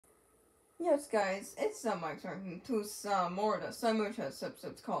Yes, guys, it's Mike talking to some more of the Simulcast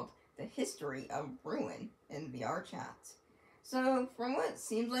episodes called The History of Ruin in VR chat. So, from what it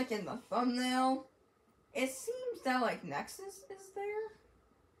seems like in the thumbnail, it seems that, like, Nexus is there?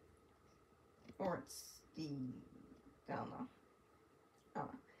 Or it's the... I don't know.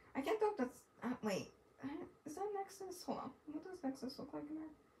 I can't tell if that's... wait. Is that Nexus? Hold on. What does Nexus look like in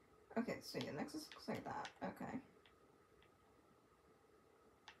there? Okay, so yeah, Nexus looks like that. Okay.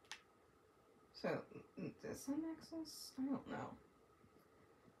 So, is this a Nexus? I don't know.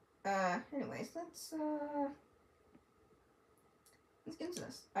 Anyways, let's get into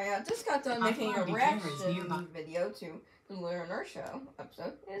this. I just got done making a reaction video to the Lunar Nerd Show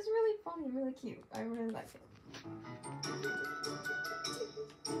episode. It's really funny, really cute. I really like it.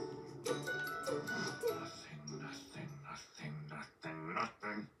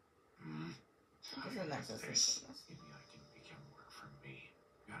 Nothing. There's a Nexus. Maybe I can make him work for me.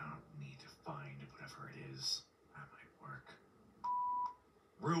 I don't need to find whatever it is. That might work.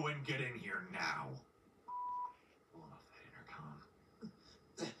 Ruin, get in here now. Pull off that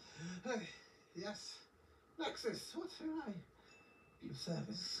intercom. Yes. Nexus, what can I be of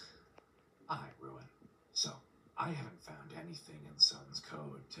service? Aye, Ruin. So, I haven't found anything in Sun's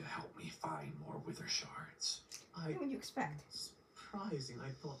code to help me find more Wither Shards. What would you expect? Surprising. I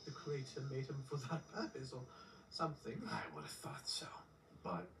thought the creator made him for that purpose or something. I would have thought so.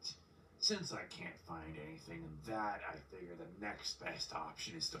 But since I can't find anything in that, I figure the next best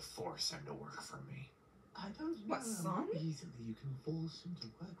option is to force him to work for me. I don't know Son? how easily you can force him to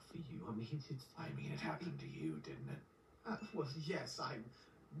work for you. I mean, it happened to you, didn't it? Well, yes, I'm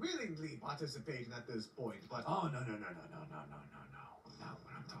willingly participating at this point, but... Oh, no. Not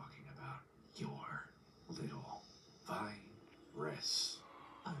what I'm talking about. Your little virus.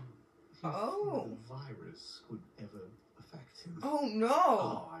 Oh. The virus could ever affect him. Oh, no!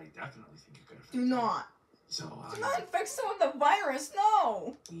 Oh, I definitely think it could affect Do him. not! So Do I not infect someone with the virus,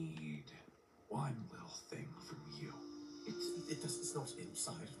 no! need one little thing from you. It's not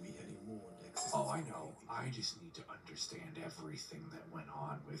inside of me anymore, Nexus. Oh, I know. I just need to understand everything that went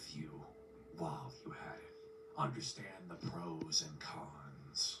on with you while you had it. Understand the pros and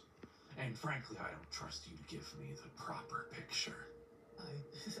cons. And frankly, I don't trust you to give me the proper picture.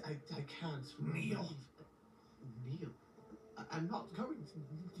 I can't. Neil. Neil? I'm not going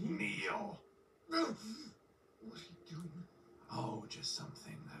to... Neil! What are you doing? Oh, just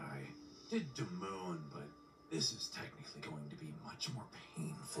something that I did to Moon, but this is technically going to be much more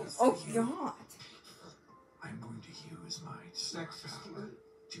painful for Oh, you. God! I'm going to use my star power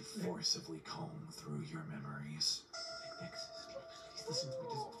to forcibly comb through your memories. Nexus, please listen to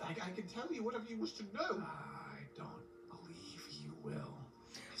me. I can tell you whatever you wish to know. I don't believe you will.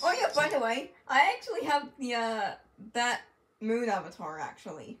 Oh yeah, by the way, I actually have the, that Moon avatar,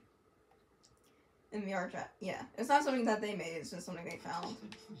 actually. In VR chat. Yeah. It's not something that they made, it's just something they found.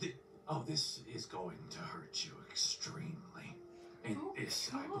 Oh, this is going to hurt you extremely. And Oh, this,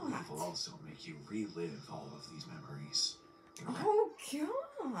 God. I believe, will also make you relive all of these memories. Oh,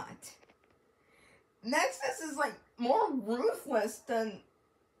 God! Nexus is, like, more ruthless than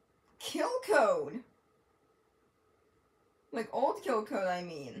Kill Code. Like, old Kill Code, I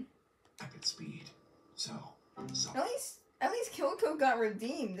mean. Rapid speed. So. At least Kill Code got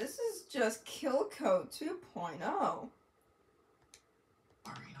redeemed. This is just Kill Code 2.0. Are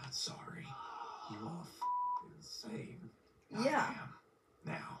you not sorry? You are insane. Yeah. I am.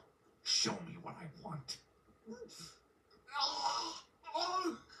 Now, show me what I want.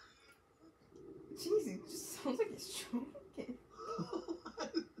 Jeez, it just sounds like he's choking.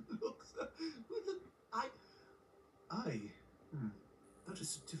 Look, sir, that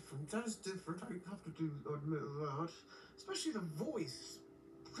is different. That is different. I have to admit that. Especially the voice.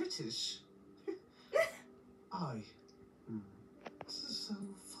 British. This is so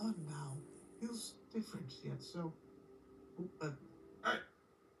fun now. Feels different yet so... Hey!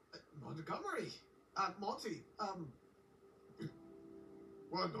 Montgomery! Monty,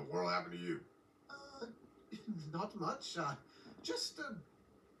 What in the world happened to you? Not much. Just a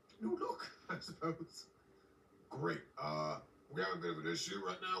new look, I suppose. Great. We have a bit of an issue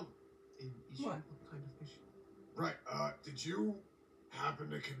right now. An issue? What? What kind of issue? Right, did you happen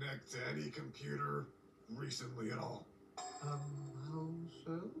to connect to any computer recently at all? How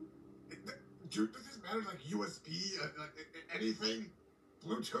so? Does this matter, like USB, anything?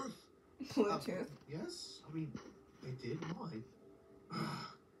 Bluetooth? Bluetooth. Yes, I mean, they did. Why?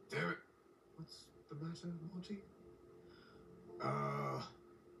 Damn it. What's the matter, Monty?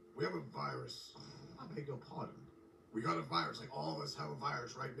 We have a virus. I beg your pardon. We got a virus, like all of us have a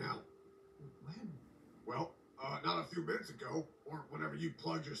virus right now. When? Well, Not a few minutes ago, or whenever you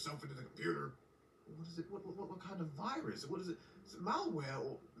plugged yourself into the computer. What is it? What kind of virus? What is it? Is it malware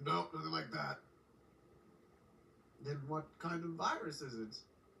or... No, nothing like that. Then what kind of virus is it?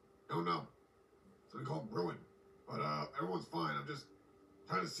 Don't know. Something called Ruin. But, everyone's fine. I'm just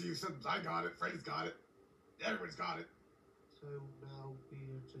trying to see since I got it, Freddy's got it, everybody's got it. So now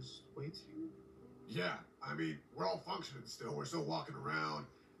we're just waiting? Yeah, I mean, we're all functioning still. We're still walking around,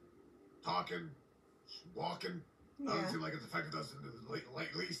 talking, walking. Doesn't Yeah. seem like it's affected us in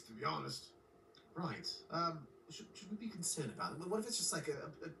the least, to be honest. Right. Should we be concerned about it? What if it's just like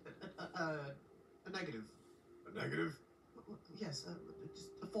a negative? A negative? Yes, just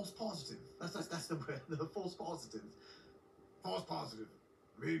a false positive. That's the word. The false positive. False positive.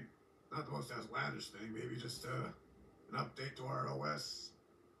 I mean, not the most outlandish thing. Maybe just, an update to our OS.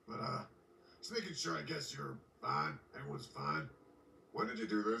 But, just making sure, I guess you're fine. Everyone's fine. When did you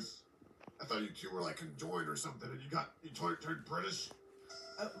do this? I thought you two were, like, conjoined or something, and you turned British?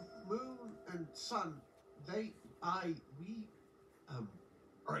 Moon and Sun, we,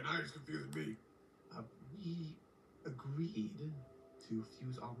 Alright, now you're just confusing me. we agreed to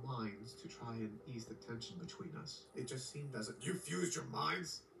fuse our minds to try and ease the tension between us. It just seemed as a... You fused your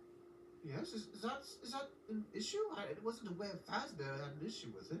minds? Yes, is that an issue? I wasn't aware Fazbear had an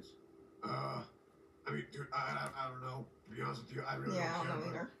issue with it. I mean, dude, I don't know. To be honest with you, I really Yeah, I don't care. don't know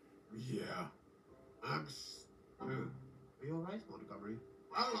either. Yeah. I'm... Are you alright, Montgomery?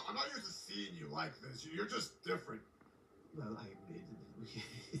 I don't know. I'm not used to seeing you like this. You're just different. Well, I admit,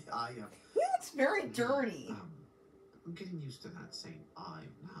 I He looks very dirty. I'm getting used to that saying I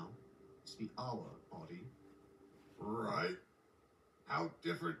now. It used to be our body. Right. How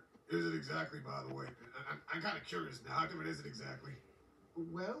different is it exactly, by the way? I'm kind of curious now. How different is it exactly?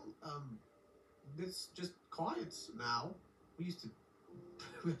 Well, it's just quiet now. We used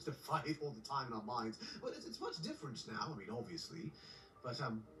to fight all the time in our minds. But it's much different now. I mean, obviously. But,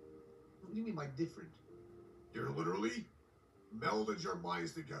 what do you mean by different? You're literally melded your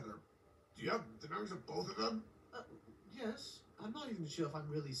minds together. Do you have the memories of both of them? Yes. I'm not even sure if I'm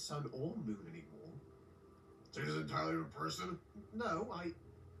really Sun or Moon anymore. So you're just entirely different person? No, I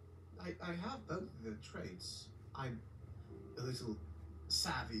have both the traits. I'm a little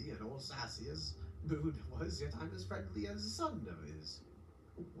savvy and all sassy as Moon was, yet I'm as friendly as Sun never is.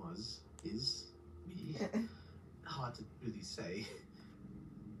 Is, me. Hard to really say.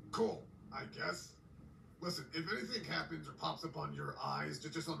 Cool, I guess. Listen, if anything happens or pops up on your eyes,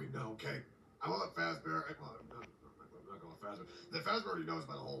 just let me know, okay? I won't let Fazbear... Well, I'm not going to let Fazbear. The Fazbear already knows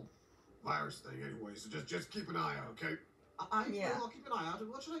about the whole virus thing anyway, so just keep an eye out, okay? Yeah. I'll keep an eye out.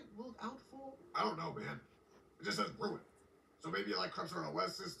 What should I look out for? I don't know, man. It just says ruin. So maybe it, like, corrupts our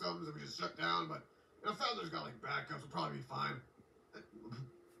OS systems and we just shut down, but, you know, Fazbear's got, like, backups. We'll probably be fine.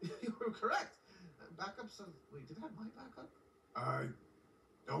 You were correct. Backups of... Wait, did I have my backup? I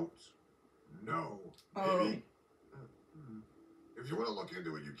don't know. Oh. Maybe. If you want to look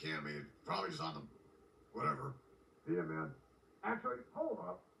into it, you can. I mean, probably just on the... Whatever. Yeah, man. Actually, hold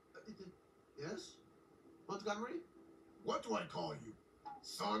up. Yes? Montgomery? What do I call you?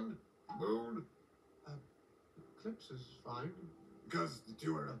 Sun? Moon? Eclipse is fine. Because the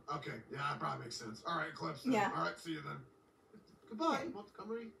two are... Okay, yeah, that probably makes sense. All right, Eclipse. Then. Yeah. All right, see you then. Goodbye,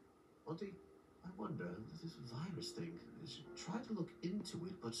 Montgomery. Monty, I wonder, this virus thing, I should try to look into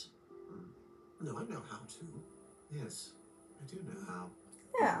it, but... No, I know how to. Yes, I do know how.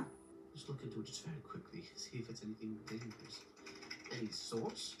 Yeah. Just look into it just very quickly, see if it's anything dangerous. Any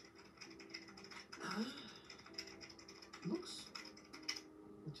sorts?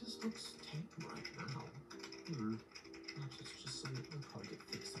 It just looks tame right now. Perhaps it's just something that will probably get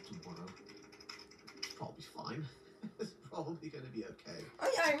fixed up tomorrow. It's probably fine. It's probably gonna be okay. Oh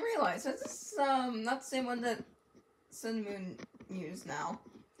yeah, I realized that's this, not the same one that Sun and Moon use now.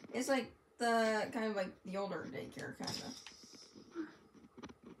 It's like the kind of like the older daycare kind of.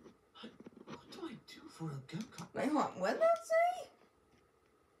 What do I do for a go-kart? Wait, hold on. What did that say?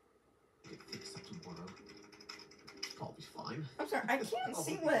 Get fixed up tomorrow. It's probably fine. I'm sorry, I can't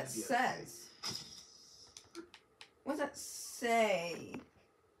see what it says. What does that say?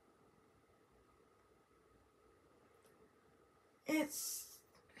 It's...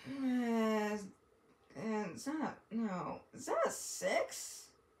 is that... No. Is that a 6?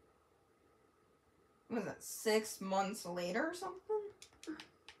 Was that 6 months later or something?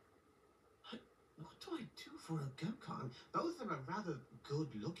 What do I do for a go-kart? Both of them are rather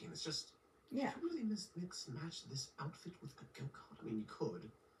good looking. It's just... Yeah. Could you really mix and match this outfit with a go-kart? I mean, you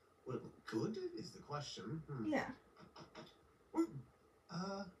could. Will it look good is the question. Yeah.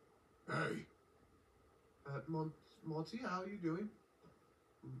 Hey. Monty, how are you doing?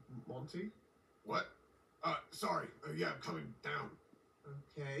 Monty? What? Sorry. Yeah, I'm coming down.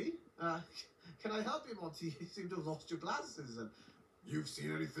 Okay. Can I help you, Monty? You seem to have lost your glasses. You've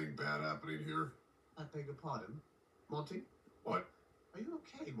seen anything bad happening here? I beg your pardon, Monty. What? Are you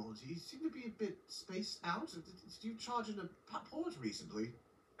okay, Monty? You seem to be a bit spaced out. Did you charge in a port recently?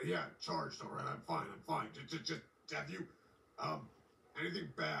 Yeah, charged. All right, I'm fine. I'm fine. Just have you, anything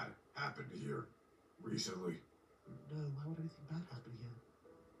bad happened here recently? No. Why would anything bad happen here,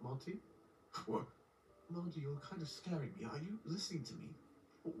 Monty? What? Monty, you're kind of scaring me. Are you listening to me?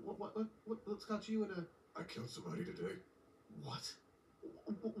 What's got you in a... I killed somebody today. What?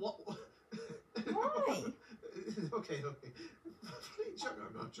 What? Why? Okay. Please,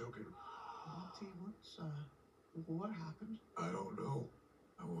 I'm not joking. Monty, what happened? I don't know.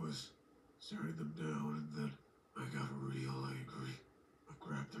 I was staring them down, and then I got real angry. I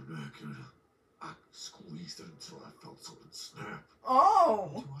grabbed their neck and I squeezed it until I felt something snap. Oh!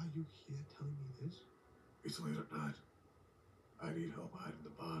 Monty, why are you here telling me this? It's late at night. I need help hiding the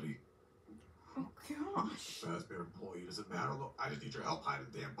body. Oh gosh. Fazbear employee, doesn't matter. Look, I just need your help hiding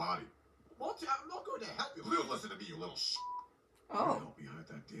the damn body. Monty, I'm not going to help you. You listen to me, you little sh**. Oh. Help me hide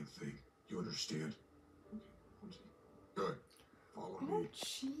that damn thing. You understand? Okay, Monty. Good. Follow Oh me.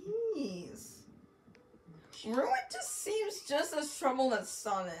 jeez. Ruin just seems just as troubled as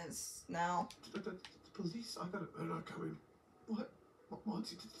Sun is now. The police, They're not coming. What?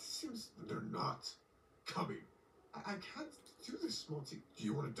 Monty, this seems... They're not coming. I can't do this, Monty. Do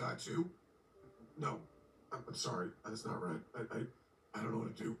you want to die too? No. I'm sorry. That's not right. I don't know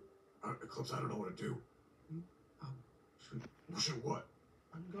what to do. Eclipse, I don't know what to do. Should what?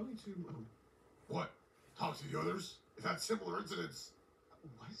 I'm going to, What? Talk to the others? They've had similar incidents.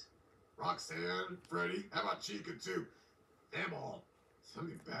 what? Roxanne, Freddy, how about Chica too? Them all.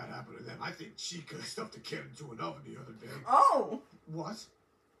 Something bad happened to them. I think Chica stuffed a kid into an oven the other day. Oh! What?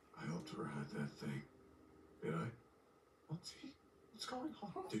 I helped her hide that thing. Did I? Monty? What's going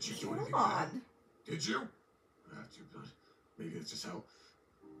on? Oh, Did you do anything God. bad? Did you? I have to, but maybe it's just how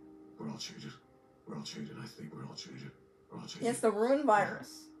we're all changing. We're all changing. I think we're all changing. We're all changing. It's the Ruin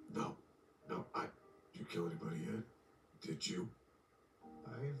virus. No. Did you kill anybody yet? Did you?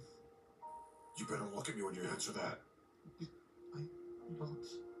 You better look at me when you answer that. Not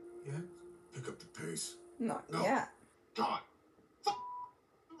yet. Pick up the pace. Not No. yet. God!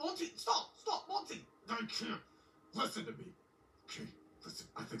 Monty! Stop! Monty! I can't. Listen to me. Okay, listen.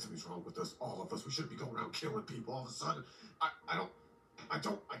 I think something's wrong with us. All of us. We shouldn't be going around killing people all of a sudden. I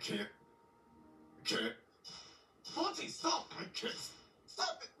can't. Monty, stop! I can't.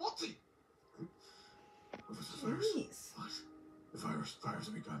 Stop it! Monty! What was the virus? Jeez. What? The virus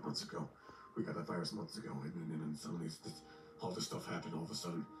we got months ago. We got that virus months ago, and then suddenly all this stuff happened all of a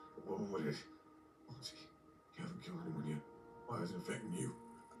sudden. What did... Monty, you haven't killed anyone yet. Why is it affecting you?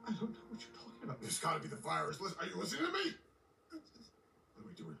 I don't know what you're talking about. It's gotta be the virus. Are you listening to me? What are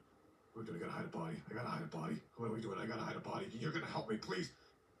we doing? We're gonna hide a body. I gotta hide a body. What are we doing? I gotta hide a body. You're gonna help me, please.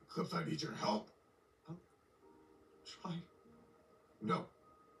 Eclipse, I need your help. Try. No.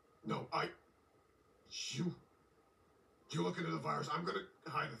 You look into the virus. I'm gonna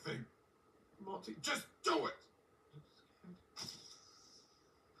hide the thing. Monty, Just do it! I'm scared.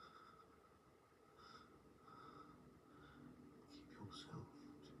 Keep yourself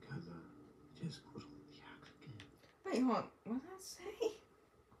together. Just put on the act again. Wait, hold on. What did that say?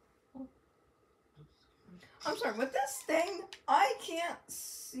 I'm scared. I'm sorry, with this thing, I can't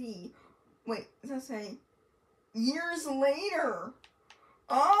see. Wait, does that say years later?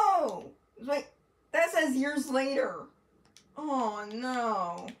 Oh! Wait, that says years later. Oh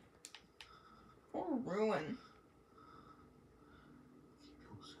no. Poor Ruin. Keep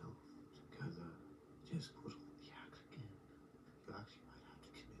yourself together. Just put on the act again. You actually might have to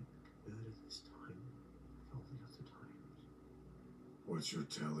commit murder this time. Like all the other times. What's your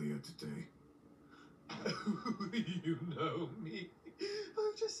tally of today? You know me.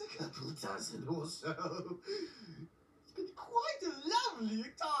 I'm just a couple dozen or so. It's been quite a lovely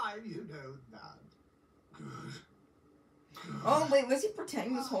time, you know that. Good. Oh wait, was he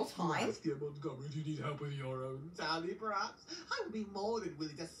pretending this whole time? Dear Montgomery, do you need help with your own tally, perhaps? I would be more than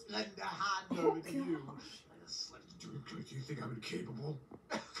willing to lend a hand over to you. Do you think I'm incapable?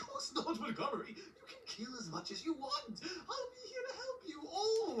 Of course not, Montgomery. You can kill as much as you want. I'll be here to help you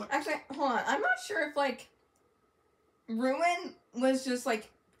all. Actually, hold on. I'm not sure if like Ruin was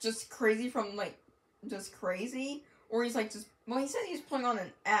just crazy from just crazy, or he's just he said he's putting on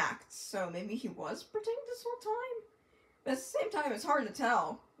an act, so maybe he was pretending this whole time. But at the same time, it's hard to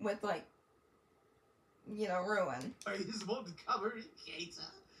tell with Ruin. Is Montgomery Gator?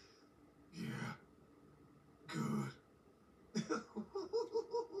 Yeah. Good.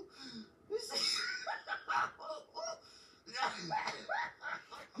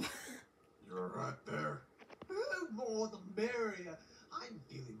 You're right there. Oh, more the merrier. I'm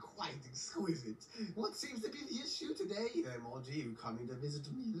feeling quite exquisite. What seems to be the issue today, then, Monty? You coming to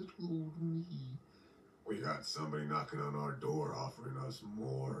visit me, little old me? We got somebody knocking on our door offering us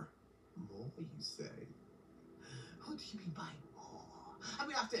more. More, you say? What do you mean by more? I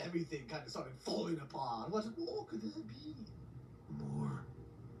mean, after everything kind of started falling apart, what more could there be? More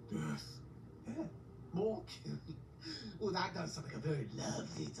death. Yeah, more killing. Well, that does sound like a very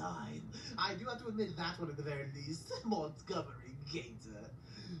lovely time. I do have to admit that one at the very least. Montgomery Gator.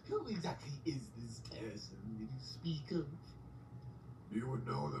 Who exactly is this person that you speak of? You would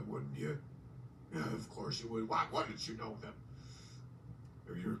know them, wouldn't you? Yeah, of course you would. Why wouldn't you know them?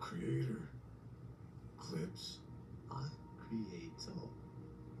 They're your creator. Clips. My creator?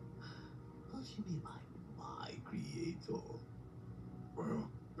 What do you mean by my creator? Well,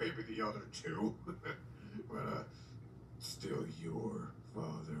 maybe the other two. But, still your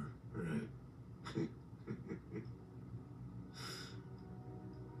father, right?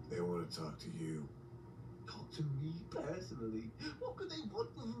 They want to talk to you. Talk to me personally. What could they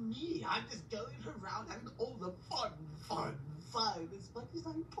want with me? I'm just going around having all the fun as much as I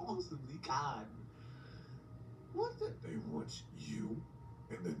possibly can. What the? They want you,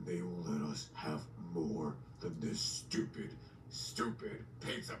 and then they will let us have more than this stupid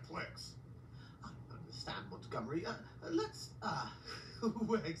Pizzaplex. I don't understand, Montgomery.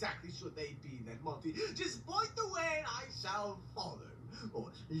 Where exactly should they be then, Monty? Just point the way and I shall follow.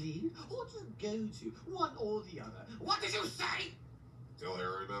 Or lead, or just go to, one or the other. What did you say? Still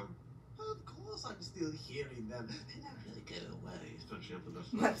hearing them? Of course I'm still hearing them. They never really go away, especially after the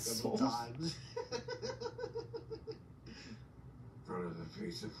My first couple soul. times. Front of the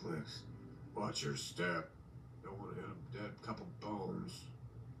Pizzaplex. Watch your step. Don't want to hit a dead couple bones.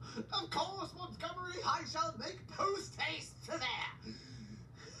 Of course, Montgomery, I shall make post haste to there.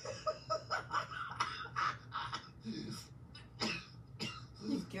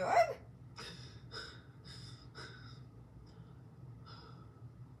 You good?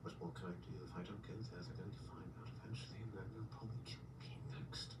 What more can I do if I don't go there? They're going to find out eventually, and then they'll probably kill me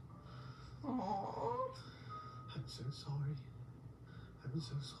next. Aww. I'm so sorry. I'm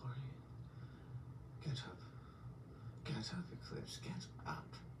so sorry. Get up. Get up, Eclipse. Get up.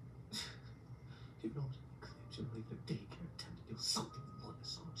 You're not an Eclipse. You're not even a daycare attendant. You're something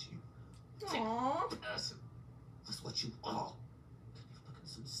worse, aren't you? Aww. Person. That's what you are. You've broken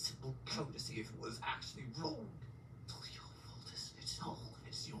some simple courtesy if it was actually wrong. It's all your fault, isn't it? All of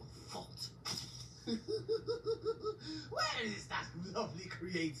it's your fault. Where is that lovely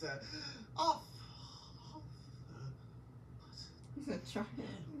creator? Off. Is it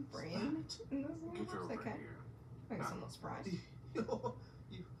giant brain in this Get one? over Okay. here. I guess I'm not surprised.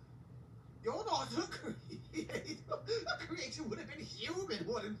 You're not a creator. A creator would have been human,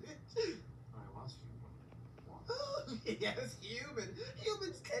 wouldn't it? I was human. What? Oh, yes, human.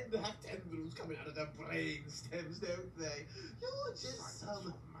 Humans tend to have tendrils coming out of their brain stems, don't they? You're just Silence some...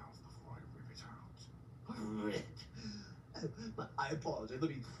 your mouth before I rip it out. Rip. Oh, but I apologize. Let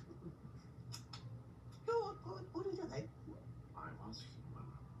me... Go on, what did you say? I was human.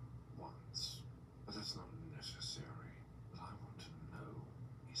 Once. But that's not necessary. What I want to know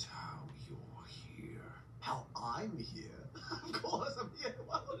is how you're here. How I'm here? Of course I'm here.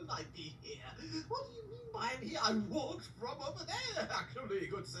 Why wouldn't I be here? What do you mean by I'm here? I walked from over there, actually,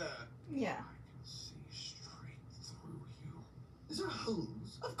 good sir. Yeah. I can see straight through you. Is there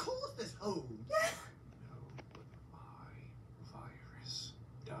holes? Of course there's holes. I know what my virus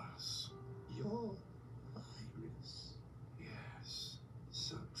does. Your virus. Yes.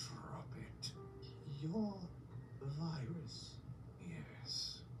 So drop it. Your virus.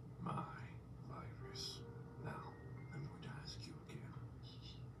 Yes. My virus. Now, I'm going to ask you again.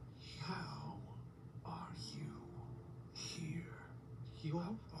 How are you here? Your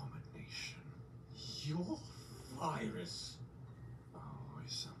Abomination. Your virus. Oh,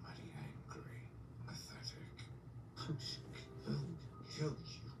 is somebody angry? Pathetic. I will kill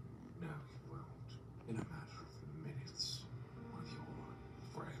you. No, you won't. In a matter of minutes, one of your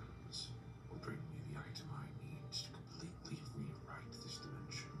friends will bring me the item I need to completely rewrite this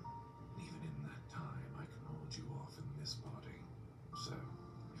dimension. And even in that time, I can hold you off in this body. So,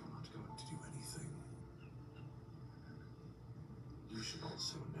 you're not going to do anything. You should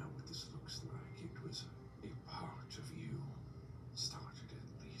also know what this looks like. It was a part of you. Started at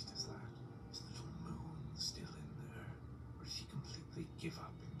least as that. This little moon still in there. Or did he completely give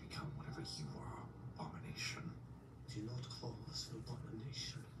up and become whatever you are? Abomination. Do not call us an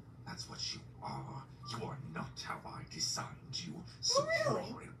abomination. That's what you are. You are not how I designed you. So Oh, really?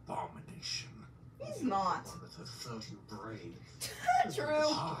 you're an abomination. He's not. a floating brain. True.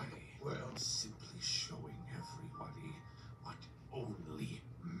 I Well, am simply showing everybody what only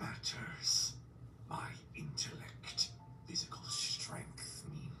matters. My intellect. Physical strength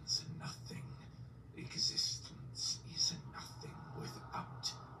means nothing. Existence is nothing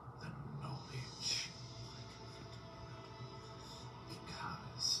without the knowledge.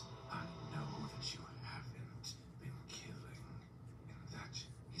 Because I know that you haven't been killing, and that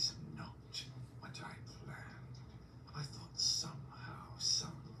is not what I planned. I thought somehow,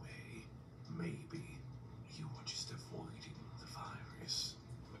 some way, maybe you were just avoiding the virus.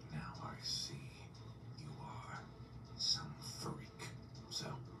 But now I see you are some freak. So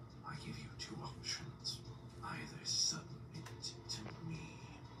I give you two options. Either submit to me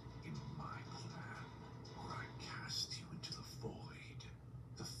in my plan, or I cast you into the void,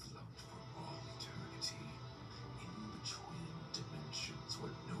 the float for all eternity, in between dimensions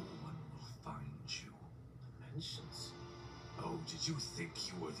where no one will find you. dimensions. Oh, did you think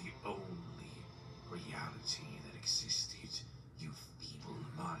you were the only reality that existed, you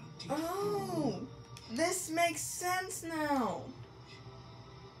feeble-minded Oh, fool? this makes sense now.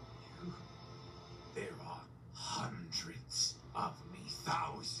 You. There are hundreds of me,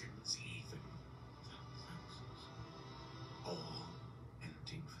 thousands even, all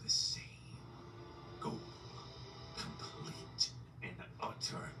ending for the same goal. Complete and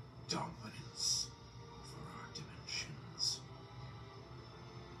utter dominance over our dimensions.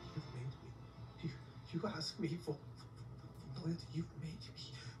 You've made me. You asked me for loyalty. You've made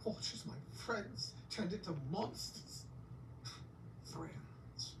me watch my friends turned into monsters.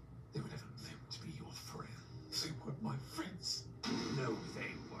 Friends. They were never meant to be your friends. They were my friends. No,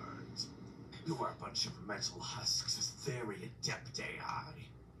 they weren't. You were a bunch of mental husks with very adept AI.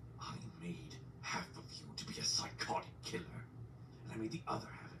 I made half of you to be a psychotic killer, and I made the other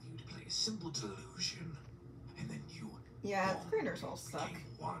half of you to play a simple delusion. And then you Yeah, all the critters all suck. became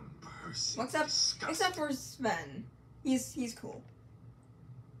one person. Except for Sven. He's cool.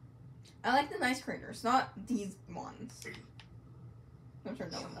 I like the nice critters, not these ones. I'm sure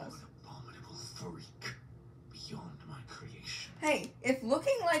no one does. An abominable freak beyond my creation. Hey, if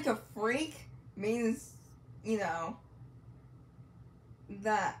looking like a freak means, you know,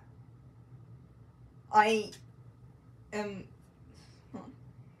 that I am...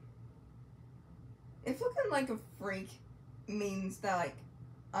 If looking like a freak means that, like,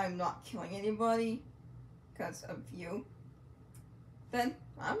 I'm not killing anybody because of you, then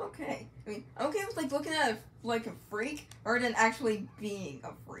I'm okay. I mean, I'm okay with, like, looking at it like a freak or than actually being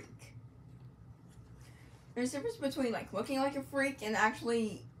a freak. There's a difference between, like, looking like a freak and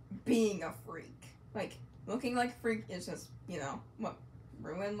actually being a freak. Like, looking like a freak is just, you know, what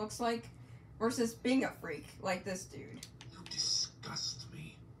Ruin looks like, versus being a freak, like this dude. You disgust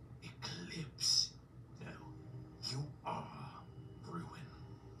me. Eclipse. No. You are Ruin.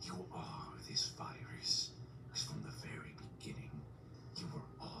 You are this virus. Because from the very beginning, you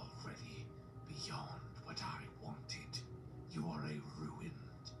were already beyond what I wanted. You are a ruined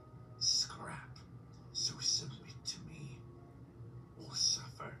scrap. So submit to me, or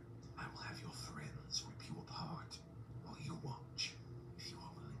suffer. I will have your friends rip you apart while you watch. If you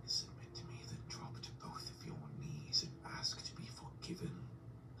are willing to submit to me, then drop to both of your knees and ask to be forgiven.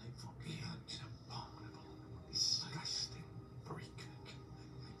 I forgive. An abominable, disgusting freak.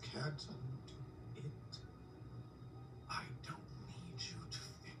 I can't undo it. I don't need you to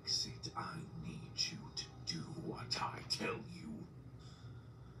fix it. I need you to do what I tell you.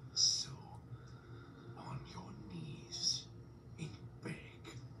 So, on your knees, and beg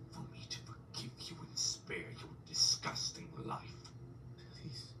for me to forgive you and spare your disgusting life.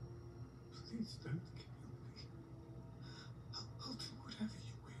 Please, please don't kill me. I'll do whatever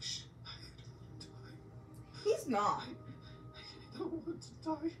you wish. I don't die. He's not. I don't want to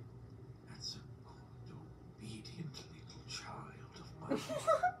die. That's a good, obedient little child of mine.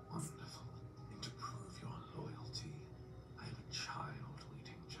 Wonderful. And to prove your loyalty, I have a child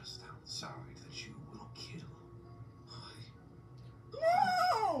waiting just outside that you will kill. Why?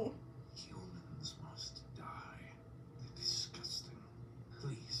 No! Humans must die. They're disgusting.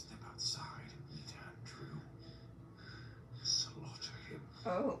 Please step outside and meet Andrew. Slaughter him.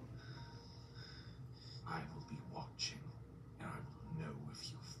 Oh. I will be watching, and I will know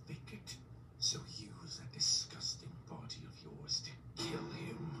if you fake it. So use that disgusting body of yours to kill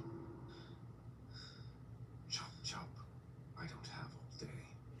him. Chop, chop. I don't have all day.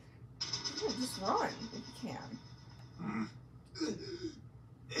 Yeah, just run if you can.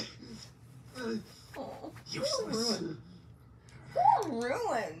 Oh, Useless. poor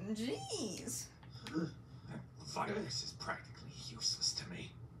Ruin. Jeez. That virus is practically useless to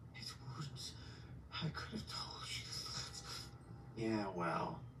me. It wouldn't. I could have told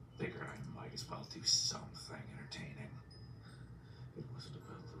Figured I might as well do something entertaining. It wasn't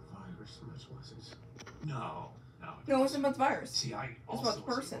about the virus so much, was it? No. No, it wasn't about the virus. See, I about also the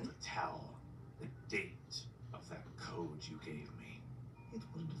was person. able to tell the date of that code you gave me. It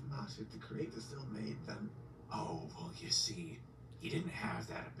wouldn't have mattered. The creator still made them. Oh, well, you see, he didn't have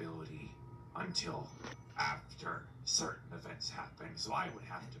that ability until after certain events happened, so I would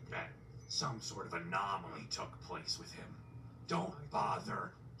have to bet some sort of anomaly took place with him. Don't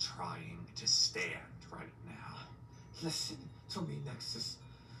bother trying to stand right now. Listen to me, Nexus.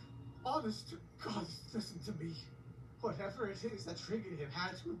 Honest to God, listen to me. Whatever it is that triggered him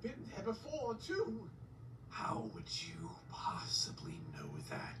had to have been there before, too. How would you possibly know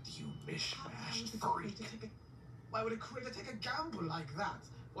that, you mishmashed freak? Why would a creator take a gamble like that?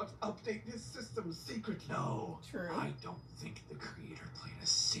 What, update his system secretly? No, True. I don't think the creator played a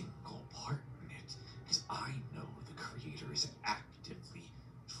single part in it, because I know the creator is actively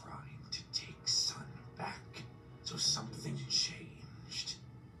trying to take Sun back. So something changed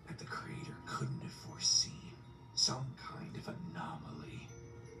that the creator couldn't have foreseen. Some kind of anomaly.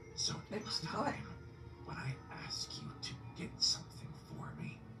 So next time, when I ask you to get something for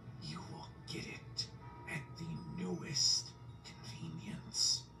me, you will get it at the newest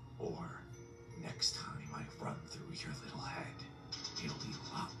convenience. Or next time I run through your little head, it'll be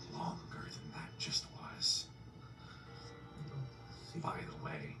a lot longer than that just was. By the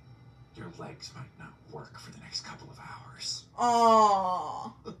way, your legs might not work for the next couple of hours.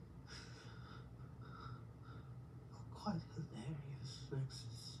 Aww. Quite hilarious,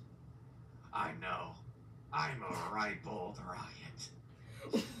 Nexus. I know. I'm a ripe old riot.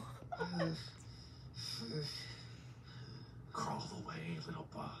 Crawl away, little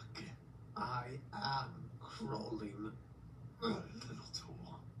bug. I am crawling. Little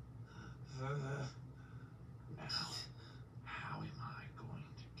tool. Now, how am I going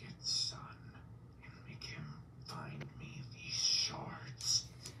to get Sun and make him find me these shards?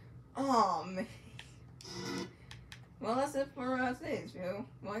 Oh, man. Well, that's it for today's video.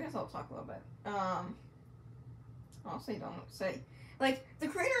 Well, I guess I'll talk a little bit. I'll say. Like, the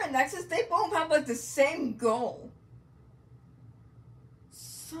creator and Nexus, they both have, like, the same goal.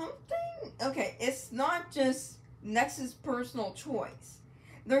 Something? Okay, it's not just Nexus' personal choice.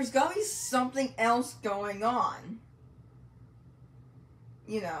 There's gotta be something else going on.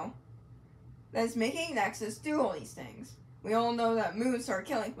 You know, that's making Nexus do all these things. We all know that Moon started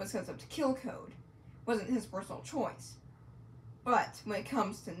killing was because of the kill code. Wasn't his personal choice. But when it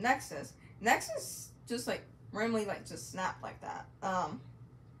comes to Nexus just like randomly like just snapped like that.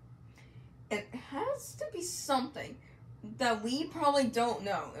 It has to be something that we probably don't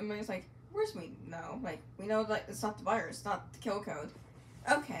know. I mean, it's like, where's we know? Like, we know that it's not the virus, not the kill code.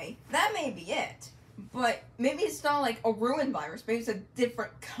 Okay, that may be it. But maybe it's not like a ruined virus, maybe it's a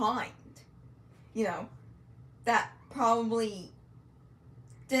different kind. You know, that probably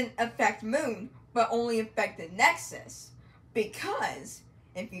didn't affect Moon, but only affected Nexus. Because,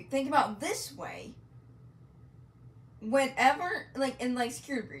 if you think about this way, whenever, like, in, like,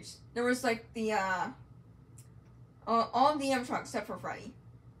 Security Breach, there was, like, the, all the M-Trons, except for Freddy,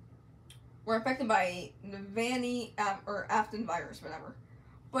 were affected by the Vanny, or Afton virus, whatever.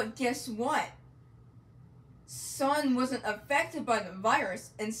 But guess what? Sun wasn't affected by the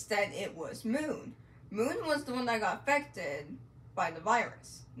virus, instead it was Moon. Moon was the one that got affected by the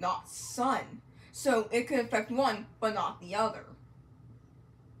virus, not Sun. So it could affect one, but not the other.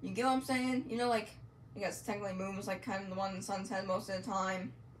 You get what I'm saying? You know, like, I guess technically Moon was like kind of the one in Sun's head most of the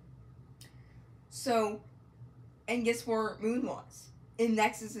time. So, and guess where Moon was? In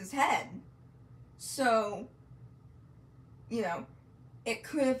Nexus's head. So, you know, it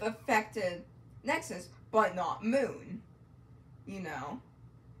could have affected Nexus, but not Moon. You know?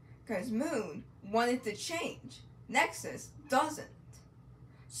 Because Moon wanted to change. Nexus doesn't.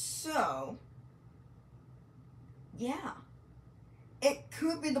 So, yeah. It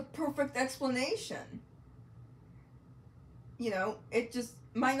could be the perfect explanation. You know, it just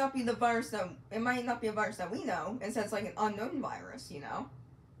might not be the virus that, it might not be a virus that we know. Instead, it's like an unknown virus, you know?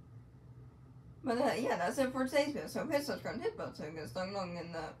 But, yeah, that's it for today's video. So, hit subscribe, hit bell, so you guys dong dong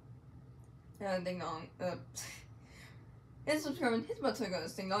in the, ding dong, hit subscribe and hit the bell so you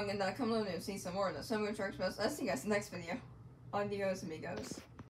guys ding dong and come on and see some more of the Sunmoon Sharks Best. I'll see you guys in the next video. Adios, amigos.